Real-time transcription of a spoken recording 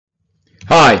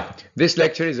Hi, this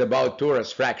lecture is about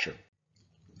torus fracture.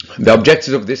 The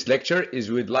objectives of this lecture is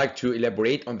we'd like to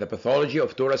elaborate on the pathology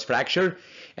of torus fracture,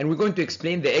 and we're going to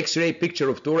explain the X-ray picture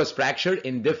of torus fracture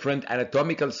in different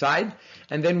anatomical side,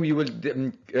 and then we will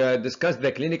discuss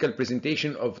the clinical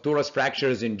presentation of torus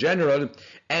fractures in general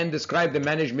and describe the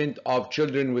management of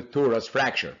children with torus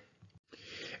fracture.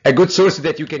 A good source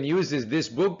that you can use is this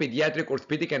book, Pediatric,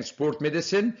 Orthopedic, and Sport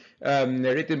Medicine,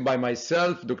 written by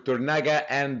myself, Dr. Naga,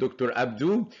 and Dr.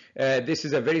 Abdu. This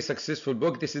is a very successful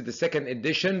book. This is the second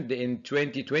edition in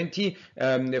 2020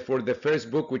 for the first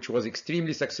book, which was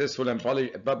extremely successful and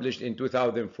published in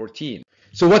 2014.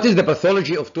 So what is the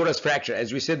pathology of torus fracture?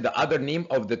 As we said, the other name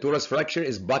of the torus fracture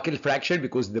is buccal fracture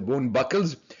because the bone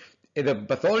buckles. The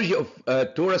pathology of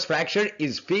torus fracture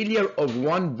is failure of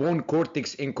one bone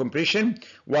cortex in compression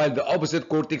while the opposite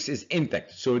cortex is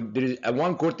intact. So there is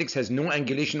one cortex has no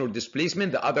angulation or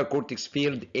displacement, the other cortex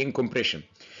failed in compression.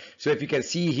 So if you can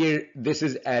see here, this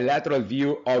is a lateral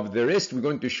view of the wrist. We're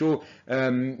going to show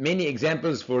many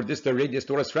examples for distal radius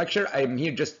torus fracture. I'm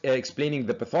here just explaining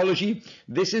the pathology.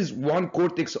 This is one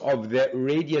cortex of the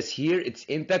radius here. It's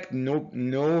intact,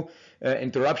 no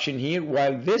interruption here,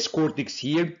 while this cortex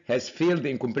here has failed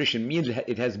in compression, means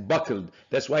it has buckled.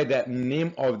 That's why the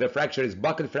name of the fracture is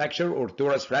buccal fracture or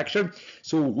torus fracture.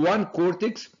 So one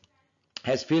cortex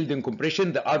has failed in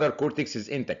compression, the other cortex is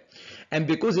intact. And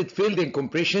because it failed in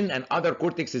compression and other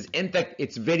cortex is intact,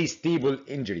 it's very stable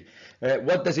injury.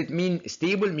 What does it mean?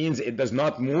 Stable means it does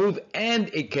not move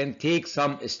and it can take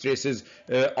some stresses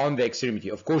on the extremity.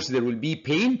 Of course, there will be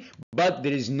pain, but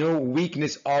there is no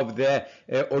weakness of the,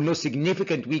 or no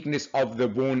significant weakness of the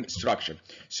bone structure.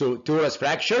 So torus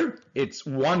fracture, it's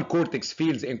one cortex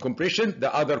fails in compression,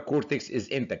 the other cortex is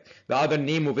intact. The other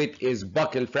name of it is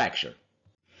buccal fracture.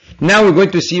 Now we're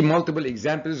going to see multiple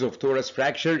examples of torus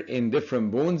fracture in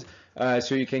different bones,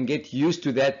 so you can get used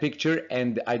to that picture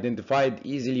and identify it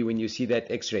easily when you see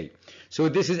that X-ray. So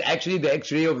this is actually the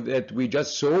X-ray of that we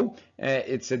just saw.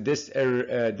 It's a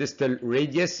distal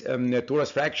radius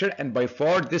torus fracture, and by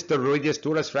far distal radius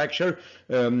torus fracture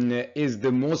is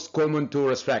the most common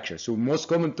torus fracture. So most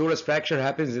common torus fracture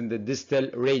happens in the distal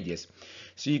radius.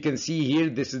 So you can see here,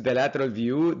 this is the lateral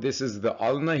view. This is the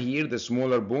ulna here, the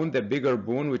smaller bone, the bigger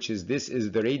bone, which is this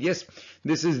is the radius.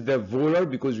 This is the volar,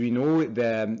 because we know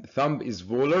the thumb is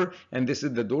volar, and this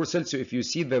is the dorsal. So if you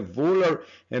see the volar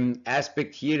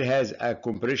aspect here has a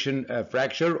compression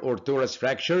fracture or torus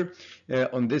fracture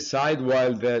on this side,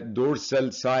 while the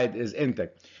dorsal side is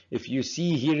intact. If you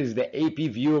see here is the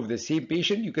AP view of the same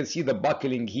patient, you can see the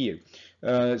buckling here.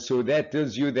 So that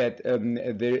tells you that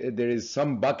there is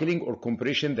some buckling or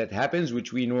compression that happens,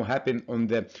 which we know happen on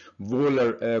the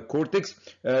volar cortex,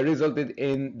 resulted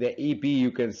in the AP.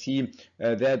 You can see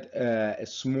that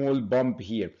small bump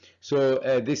here. So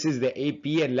this is the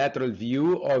AP and lateral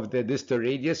view of the distal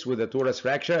radius with the torus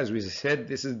fracture. As we said,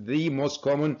 this is the most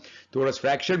common torus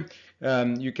fracture.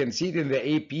 You can see it in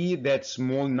the AP, that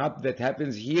small nub that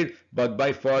happens here, but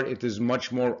by far it is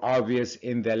much more obvious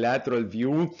in the lateral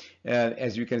view.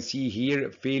 As you can see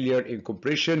here, failure in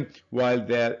compression while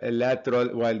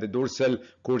the dorsal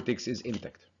cortex is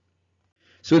intact.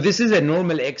 So this is a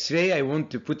normal X-ray. I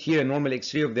want to put here a normal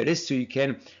X-ray of the wrist so you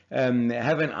can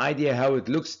have an idea how it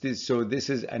looks. So this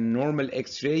is a normal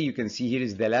X-ray. You can see here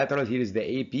is the lateral, here is the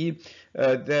AP.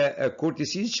 The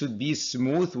cortices should be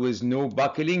smooth with no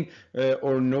buckling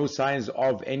or no signs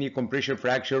of any compression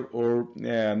fracture or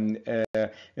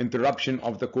interruption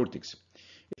of the cortex.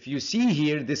 If you see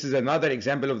here, this is another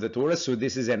example of the torus. So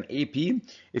this is an AP.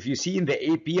 If you see in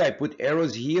the AP, I put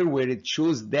arrows here where it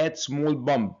shows that small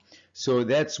bump. So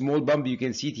that small bump, you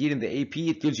can see it here in the AP.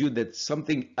 It tells you that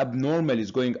something abnormal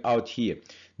is going out here.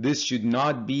 This should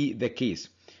not be the case.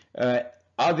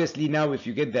 Obviously, now if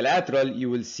you get the lateral, you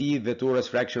will see the torus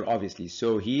fracture, obviously.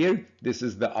 So here, this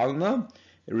is the ulna.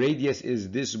 Radius is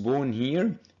this bone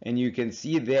here. And you can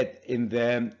see that in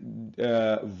the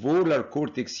volar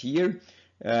cortex here,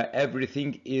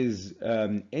 everything is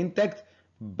intact,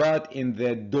 but in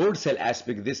the dorsal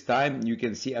aspect this time you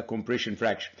can see a compression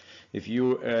fracture. If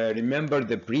you remember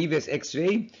the previous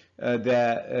X-ray,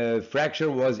 the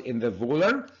fracture was in the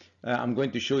volar. I'm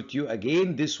going to show it to you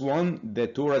again. This one, the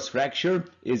torus fracture,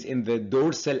 is in the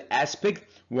dorsal aspect,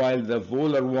 while the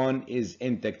volar one is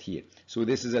intact here. So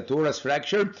this is a torus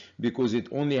fracture because it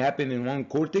only happened in one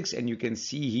cortex, and you can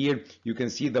see here, you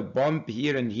can see the bump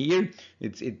here and here.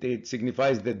 It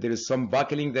signifies that there is some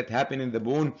buckling that happened in the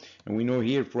bone, and we know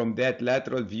here from that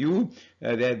lateral view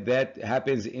that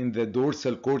happens in the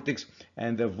dorsal cortex,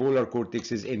 and the volar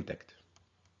cortex is intact.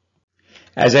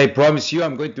 As I promised you,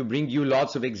 I'm going to bring you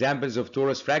lots of examples of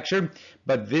torus fracture,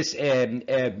 but this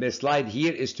slide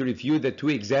here is to review the two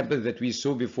examples that we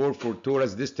saw before for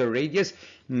torus distal radius.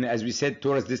 As we said,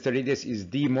 torus distal radius is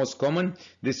the most common.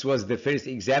 This was the first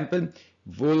example.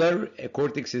 Volar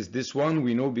cortex is this one,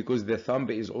 we know because the thumb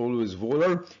is always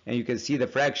volar, and you can see the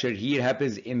fracture here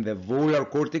happens in the volar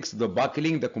cortex, the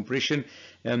buckling, the compression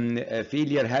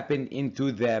failure happened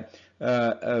into the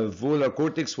volar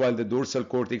cortex while the dorsal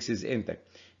cortex is intact.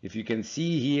 If you can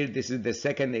see here, this is the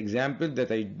second example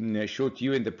that I showed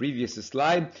you in the previous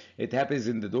slide. It happens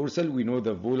in the dorsal. We know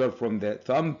the volar from the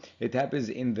thumb. It happens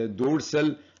in the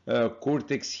dorsal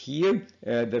cortex here.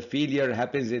 The failure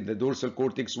happens in the dorsal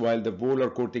cortex while the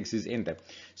volar cortex is intact.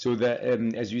 So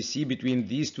as you see between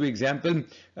these two examples,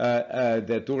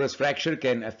 the torus fracture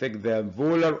can affect the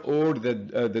volar or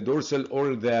the dorsal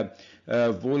or the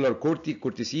volar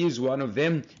cortices, one of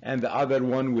them, and the other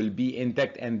one will be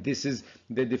intact, and this is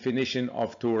the definition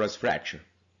of torus fracture.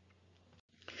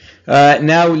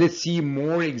 Now let's see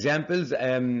more examples.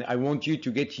 I want you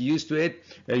to get used to it.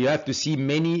 You have to see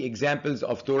many examples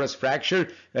of torus fracture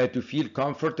to feel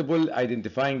comfortable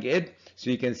identifying it. So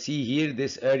you can see here,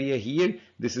 this area here,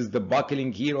 this is the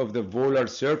buckling here of the volar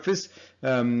surface,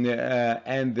 and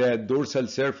the dorsal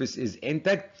surface is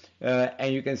intact.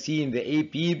 And you can see in the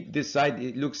AP, this side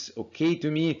it looks okay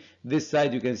to me. This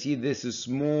side you can see this is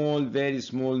small, very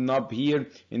small knob here,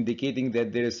 indicating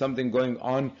that there is something going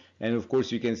on. And of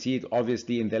course you can see it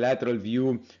obviously in the lateral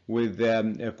view with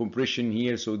compression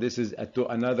here. So this is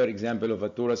another example of a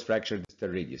torus fracture distal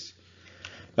radius.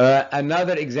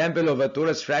 Another example of a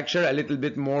torus fracture, a little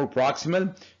bit more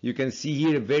proximal. You can see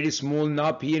here a very small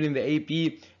knob here in the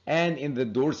AP, and in the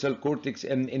dorsal cortex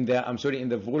and in the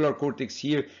volar cortex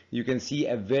here, you can see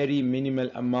a very minimal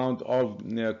amount of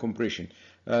compression.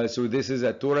 So this is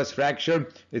a torus fracture.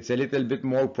 It's a little bit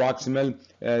more proximal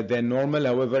than normal.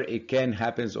 However, it can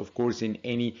happen, of course, in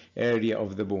any area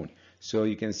of the bone. So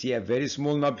you can see a very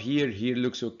small knob here. Here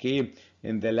looks okay.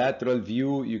 In the lateral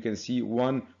view, you can see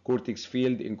one cortex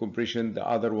failed in compression. The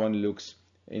other one looks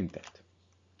intact.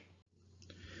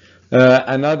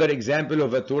 Another example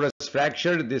of a torus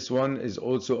fracture. This one is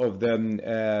also of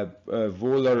the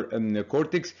volar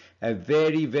cortex. A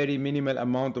very, very minimal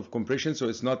amount of compression, so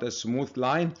it's not a smooth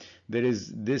line. There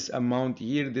is this amount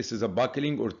here. This is a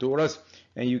buckling or torus,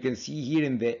 and you can see here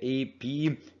in the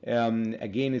AP,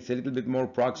 again, it's a little bit more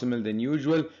proximal than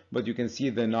usual, but you can see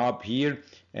the knob here,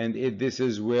 and this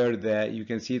is where you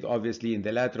can see it obviously in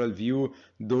the lateral view.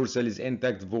 Dorsal is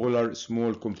intact, volar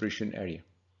small compression area.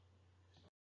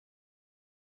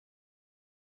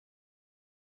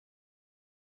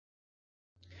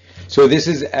 So this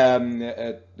is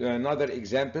another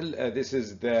example. This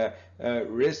is the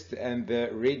wrist and the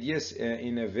radius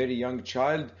in a very young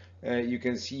child. You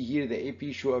can see here the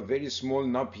AP show a very small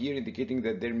knob here, indicating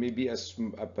that there may be a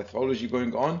pathology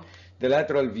going on. The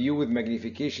lateral view with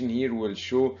magnification here will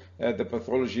show the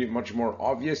pathology much more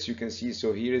obvious. You can see,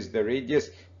 so here is the radius,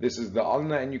 this is the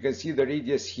ulna, and you can see the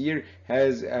radius here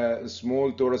has a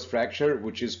small torus fracture,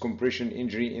 which is compression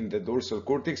injury in the dorsal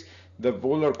cortex. The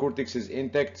volar cortex is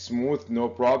intact, smooth, no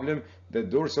problem. The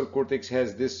dorsal cortex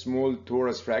has this small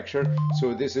torus fracture.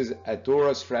 So this is a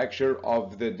torus fracture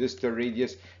of the distal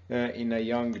radius in a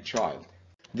young child.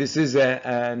 This is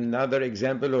another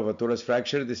example of a torus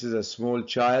fracture. This is a small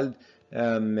child.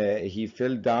 He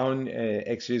fell down.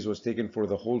 X-rays was taken for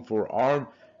the whole forearm,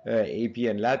 AP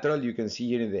and lateral. You can see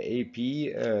here in the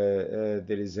AP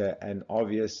there is an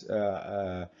obvious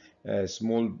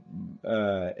small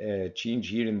change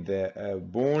here in the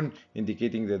bone,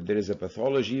 indicating that there is a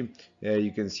pathology.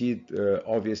 You can see it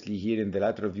obviously here in the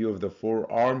lateral view of the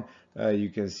forearm. You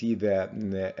can see the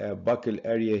buccal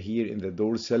area here in the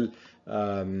dorsal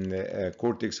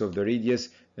cortex of the radius.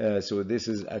 So this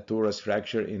is a torus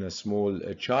fracture in a small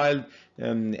child,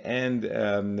 and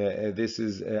this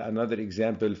is another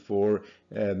example for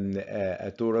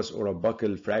a torus or a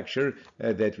buccal fracture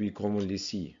that we commonly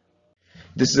see.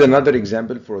 This is another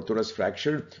example for a torus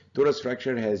fracture. Torus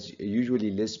fracture has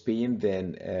usually less pain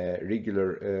than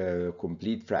regular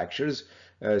complete fractures.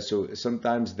 So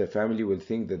sometimes the family will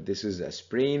think that this is a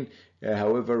sprain.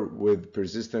 However, with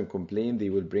persistent complaint, they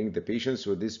will bring the patient.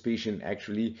 So this patient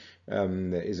actually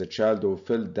is a child who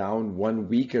fell down 1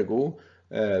 week ago.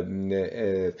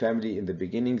 Family in the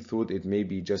beginning thought it may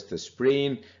be just a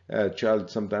sprain. Child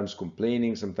sometimes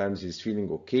complaining, sometimes he's feeling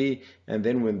okay, and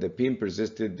then when the pain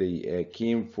persisted, they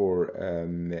came for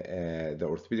the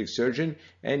orthopedic surgeon.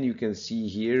 And you can see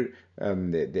here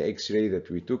the x-ray that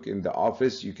we took in the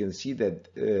office. You can see that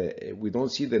we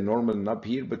don't see the normal knob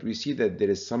here, but we see that there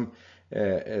is some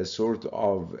a sort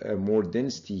of more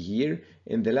density here.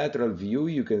 In the lateral view,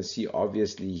 you can see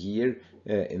obviously here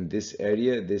in this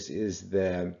area, this is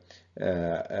the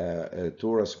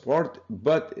Torus part,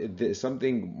 but there's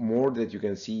something more that you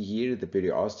can see here, the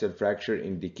periosteal fracture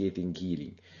indicating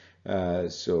healing.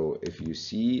 So if you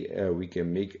see, we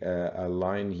can make a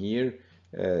line here.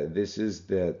 This is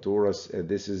the Torus,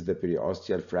 this is the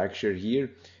periosteal fracture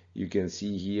here. You can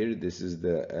see here, this is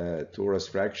the Torus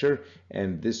fracture,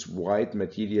 and this white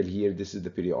material here, this is the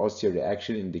periosteal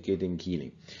reaction indicating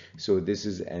healing. So this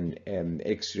is an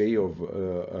X-ray of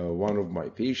one of my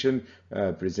patients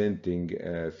presenting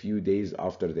a few days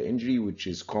after the injury, which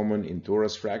is common in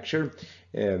Torus fracture.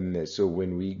 So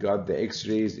when we got the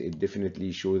X-rays, it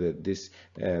definitely showed that this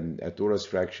a Torus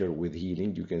fracture with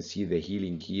healing. You can see the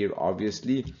healing here,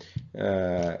 obviously,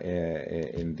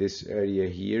 in this area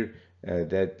here.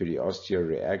 That periosteal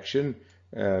reaction,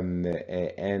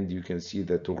 and you can see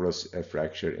the Torus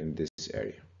fracture in this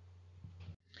area.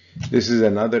 This is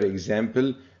another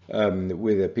example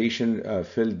with a patient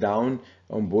fell down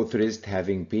on both wrists,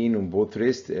 having pain on both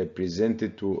wrists,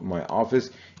 presented to my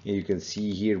office. And you can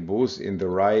see here both in the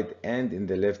right and in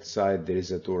the left side there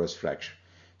is a Torus fracture.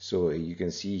 So you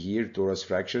can see here Torus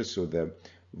fracture. So the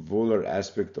volar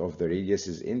aspect of the radius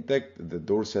is intact. The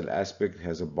dorsal aspect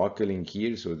has a buckling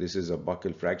here, so this is a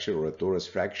buccal fracture or a Torus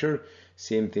fracture.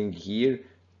 Same thing here.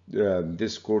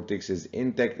 This cortex is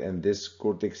intact and this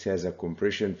cortex has a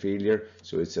compression failure,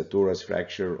 so it's a Torus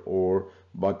fracture or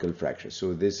buccal fracture.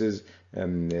 So this is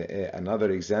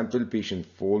another example. Patient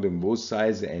fall in both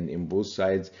sides, and in both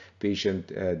sides patient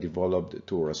developed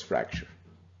Torus fracture.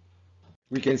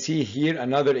 We can see here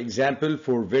another example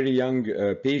for very young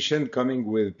patient coming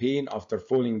with pain after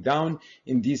falling down.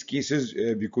 In these cases,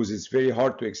 because it's very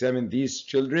hard to examine these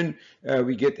children,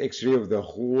 we get X-ray of the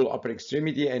whole upper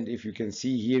extremity, and if you can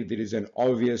see here, there is an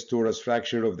obvious Torus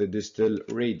fracture of the distal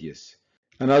radius.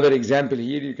 Another example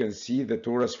here, you can see the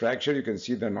Torus fracture. You can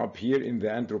see the knob here in the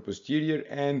anteroposterior,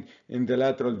 and in the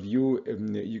lateral view,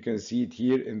 you can see it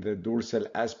here in the dorsal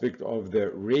aspect of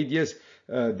the radius,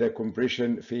 the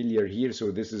compression failure here. So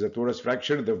this is a Torus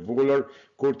fracture. The volar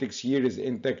cortex here is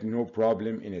intact, no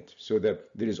problem in it. So there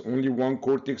is only one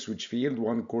cortex which failed,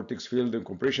 one cortex failed in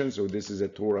compression. So this is a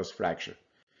Torus fracture.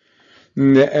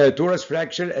 Torus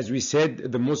fracture, as we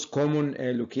said, the most common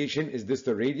location is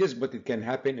distal radius, but it can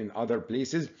happen in other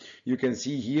places. You can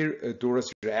see here a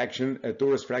Torus fracture,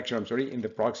 in the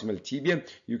proximal tibia.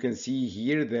 You can see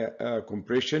here the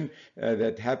compression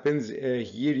that happens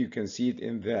here. You can see it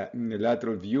in the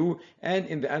lateral view, and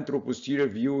in the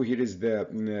anteroposterior view, here is the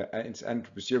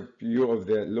anteroposterior view of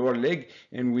the lower leg.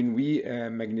 And when we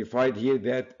magnified here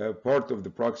that part of the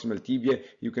proximal tibia,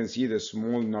 you can see the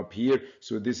small knob here.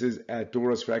 So this is a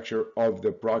Torus fracture of the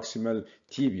proximal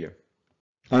tibia.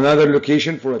 Another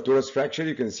location for a Torus fracture,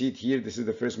 you can see it here. This is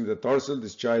the first metatarsal.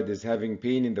 This child is having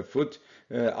pain in the foot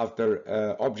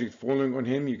after object falling on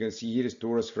him. You can see here is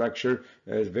Torus fracture,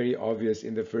 very obvious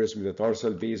in the first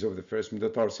metatarsal, base of the first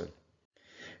metatarsal.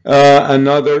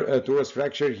 Another Torus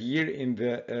fracture here in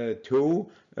the toe,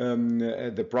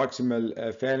 the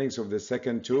proximal phalanx of the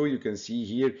second toe. You can see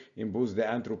here in both the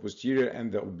anteroposterior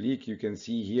and the oblique. You can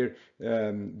see here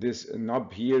this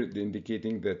knob here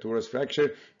indicating the Torus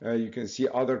fracture. You can see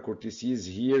other cortices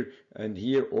here and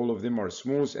here. All of them are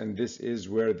smooth, and this is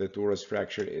where the Torus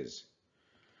fracture is.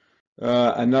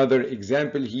 Another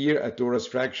example here, a Torus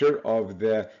fracture of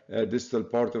the distal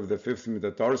part of the fifth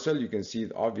metatarsal. You can see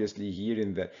it obviously here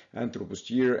in the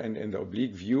anteroposterior and in the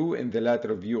oblique view. In the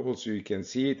lateral view also you can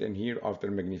see it, and here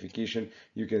after magnification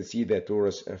you can see the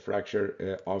Torus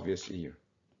fracture obviously here.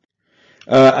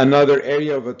 Another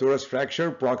area of a Torus fracture,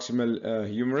 proximal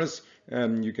humerus.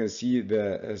 You can see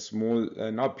the small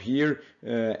knob here,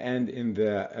 and in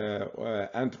the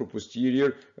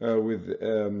anteroposterior with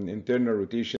internal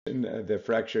rotation, the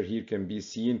fracture here can be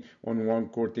seen on one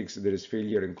cortex. There is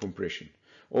failure in compression.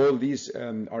 All these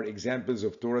are examples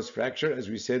of Torus fracture. As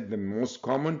we said, the most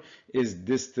common is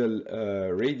distal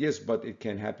radius, but it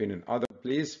can happen in other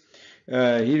places.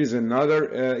 Here is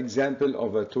another example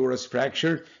of a Torus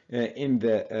fracture in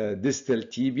the distal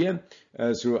tibia.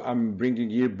 So I'm bringing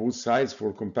here both sides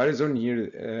for comparison. Here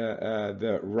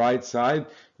the right side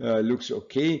looks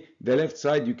okay. The left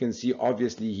side, you can see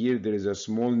obviously here there is a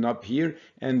small knob here,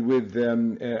 and with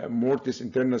mortis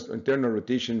internal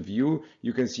rotation view,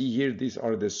 you can see here these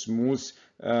are the smooth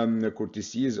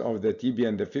cortices of the tibia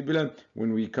and the fibula.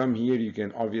 When we come here, you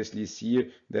can obviously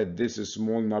see that this is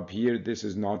small knob here, this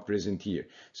is not present here.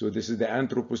 So this is the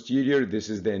anteroposterior, this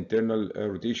is the internal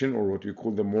rotation, or what we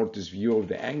call the mortise view of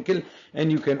the ankle,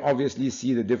 and you can obviously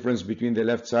see the difference between the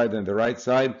left side and the right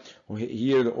side.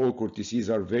 Here all cortices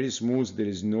are very smooth, there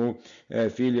is no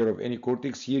failure of any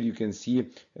cortex. Here you can see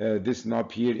this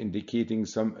knob here indicating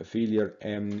some failure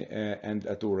and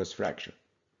a Torus fracture.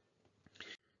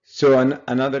 So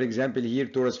another example here,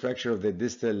 Torus fracture of the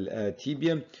distal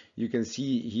tibia. You can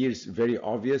see here is very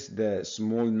obvious the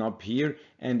small knob here,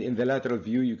 and in the lateral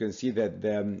view you can see that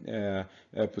the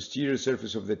posterior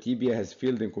surface of the tibia has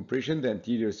failed in compression. The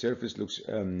anterior surface looks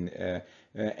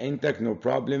intact, no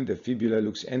problem. The fibula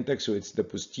looks intact, so it's the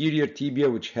posterior tibia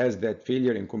which has that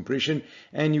failure in compression,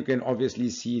 and you can obviously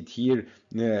see it here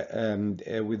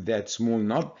with that small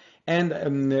knob. And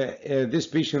this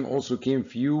patient also came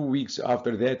few weeks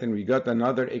after that, and we got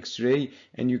another x-ray,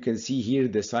 and you can see here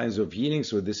the signs of healing.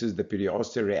 So this is the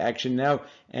periosteal reaction now,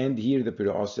 and here the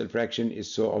periosteal fraction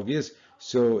is so obvious.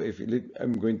 So if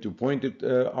I'm going to point it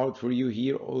out for you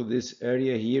here, all this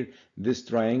area here, this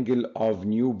triangle of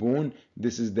new bone,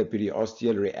 this is the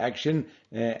periosteal reaction,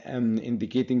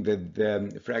 indicating that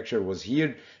the fracture was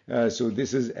here. So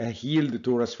this is a healed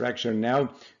Torus fracture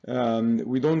now.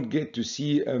 We don't get to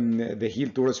see the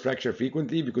healed Torus fracture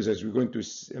frequently, because as we're going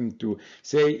to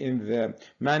say in the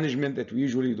management, that we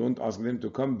usually don't ask them to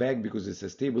come back because it's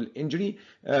a stable injury.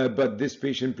 But this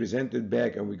patient presented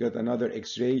back, and we got another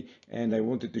x-ray, and I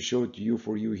wanted to show it to you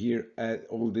for you here.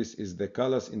 All this is the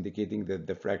callus indicating that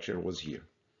the fracture was here.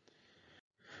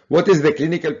 What is the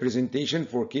clinical presentation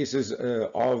for cases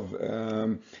of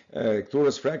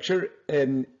Torus fracture?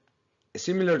 And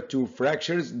similar to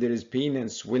fractures, there is pain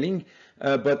and swelling,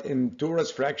 but in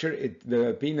Torus fracture,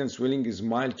 the pain and swelling is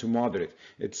mild to moderate.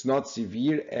 It's not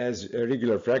severe as a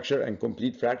regular fracture and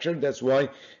complete fracture. That's why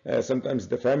sometimes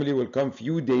the family will come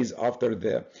few days after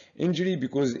the injury,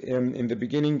 because in the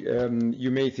beginning you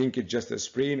may think it's just a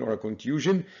sprain or a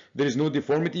contusion. There is no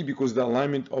deformity because the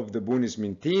alignment of the bone is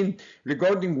maintained.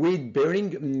 Regarding weight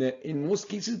bearing, in most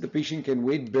cases the patient can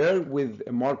weight bear with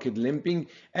marked limping,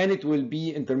 and it will be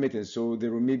intermittent. So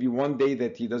there may be one day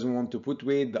that he doesn't want to put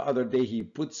weight, the other day he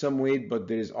puts some weight, but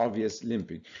there is obvious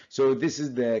limping. So this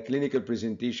is the clinical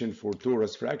presentation for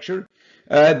Torus fracture.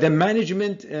 The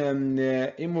management,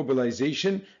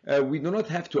 immobilization, we do not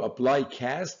have to apply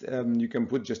cast. You can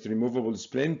put just a removable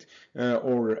splint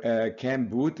or a cam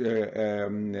boot,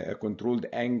 a controlled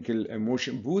ankle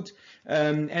motion boot.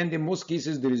 And in most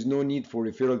cases, there is no need for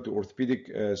referral to orthopedic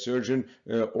surgeon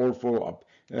or follow-up.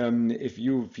 If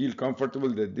you feel comfortable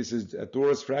that this is a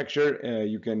Torus fracture,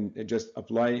 you can just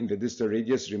apply in the distal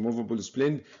radius removable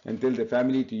splint and tell the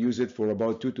family to use it for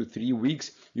about 2 to 3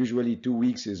 weeks. Usually 2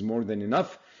 weeks is more than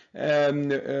enough.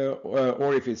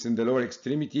 Or if it's in the lower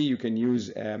extremity, you can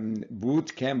use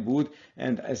boot, cam boot,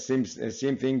 and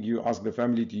same thing, you ask the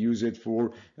family to use it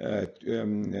for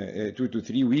 2 to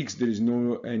 3 weeks. There is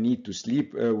no need to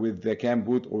sleep with the cam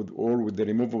boot or with the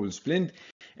removable splint.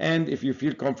 And if you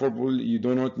feel comfortable, you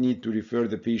do not need to refer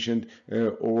the patient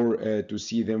or to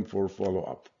see them for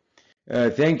follow-up.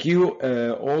 Thank you.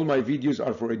 All my videos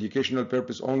are for educational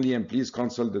purpose only, and please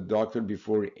consult the doctor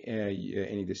before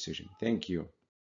any decision. Thank you.